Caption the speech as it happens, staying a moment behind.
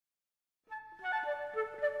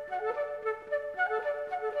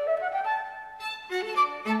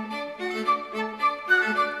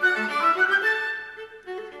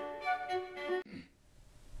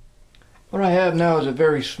have now is a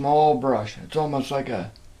very small brush. It's almost like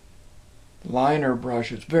a liner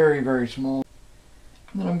brush. It's very, very small.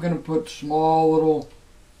 And then I'm going to put small little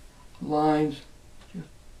lines,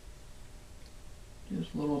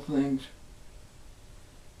 just little things.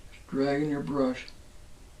 Just dragging your brush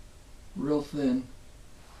real thin.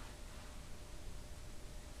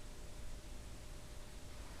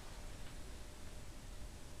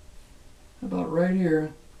 About right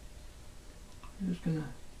here, I'm just gonna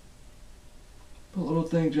put little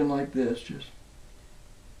things in like this. Just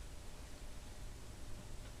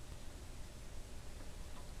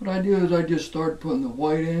what I do is I just start putting the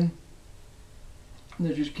white in, and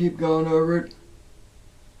then just keep going over it.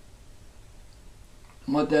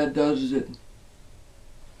 And what that does is it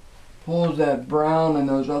pulls that brown and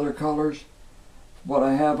those other colors, what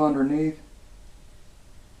I have underneath.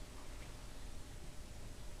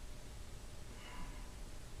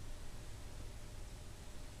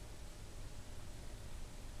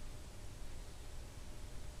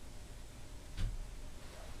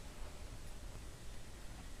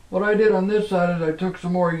 What I did on this side is I took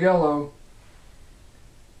some more yellow,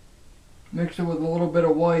 mixed it with a little bit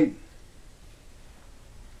of white.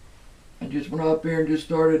 I just went up here and just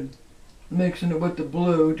started mixing it with the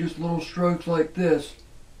blue, just little strokes like this.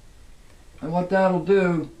 And what that'll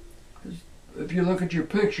do is, if you look at your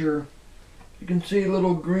picture, you can see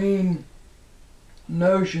little green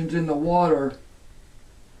notions in the water.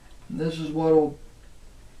 And this is what'll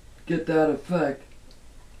get that effect.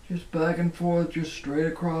 Just back and forth, just straight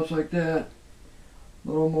across like that. A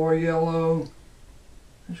little more yellow.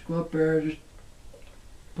 Just go up there, just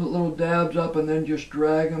put little dabs up and then just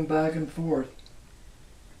drag them back and forth.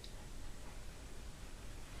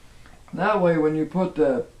 That way when you put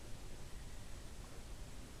the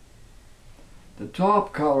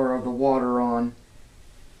top color of the water on,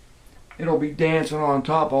 it'll be dancing on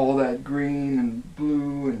top of all that green and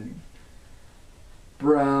blue and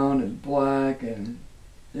brown and black, and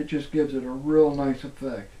it just gives it a real nice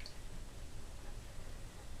effect.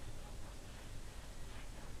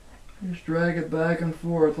 Just drag it back and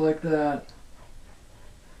forth like that.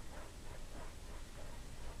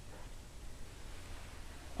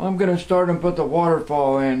 I'm going to start and put the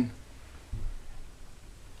waterfall in.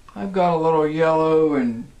 I've got a little yellow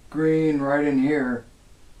and green right in here,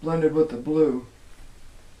 blended with the blue.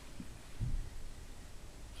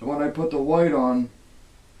 So when I put the white on,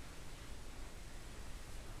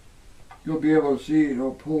 you'll be able to see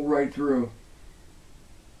it'll pull right through.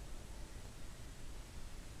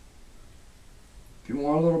 If you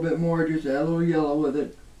want a little bit more, just add a little yellow with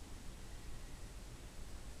it.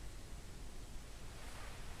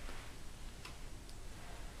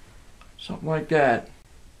 Something like that.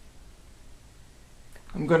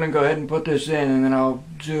 I'm going to go ahead and put this in, and then I'll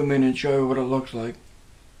zoom in and show you what it looks like.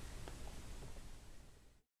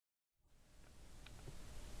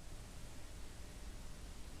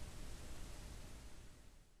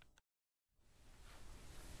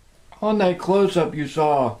 On that close-up you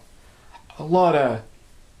saw a lot of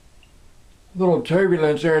little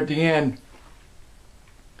turbulence there at the end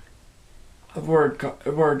of where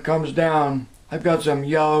it comes down. I've got some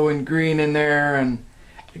yellow and green in there, and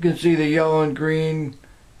you can see the yellow and green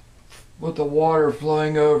with the water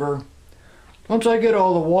flowing over. Once I get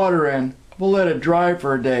all the water in, we'll let it dry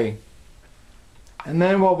for a day. And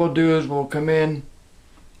then what we'll do is we'll come in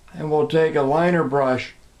and we'll take a liner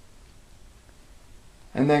brush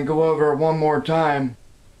and then go over it one more time.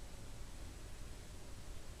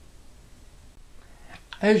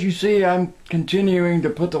 As you see, I'm continuing to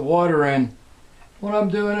put the water in. What I'm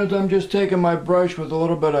doing is I'm just taking my brush with a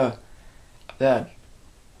little bit of that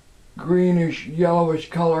greenish yellowish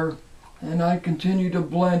color, and I continue to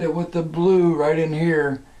blend it with the blue right in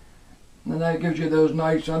here, and that gives you those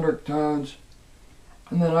nice undertones.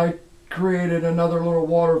 And then I created another little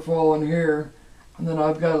waterfall in here, and then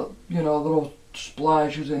I've got, you know, little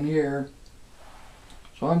splashes in here.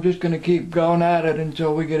 So I'm just going to keep going at it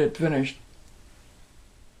until we get it finished.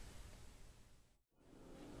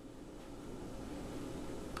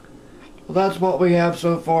 Well, that's what we have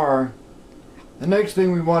so far. The next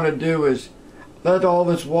thing we want to do is let all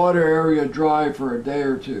this water area dry for a day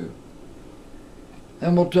or two.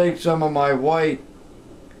 Then we'll take some of my white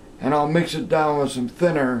and I'll mix it down with some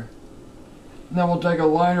thinner. And then we'll take a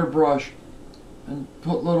liner brush and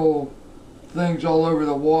put little things all over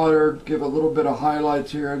the water, give a little bit of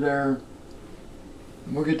highlights here and there.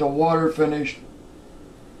 And we'll get the water finished.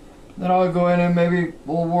 Then I'll go in and maybe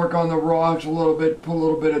we'll work on the rocks a little bit, put a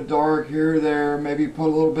little bit of dark here or there, maybe put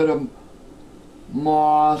a little bit of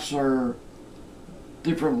moss or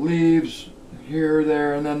different leaves here or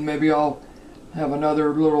there, and then maybe I'll have another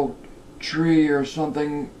little tree or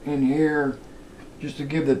something in here just to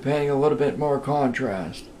give the painting a little bit more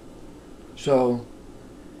contrast. So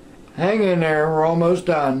hang in there, we're almost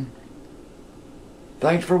done.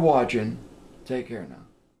 Thanks for watching. Take care now.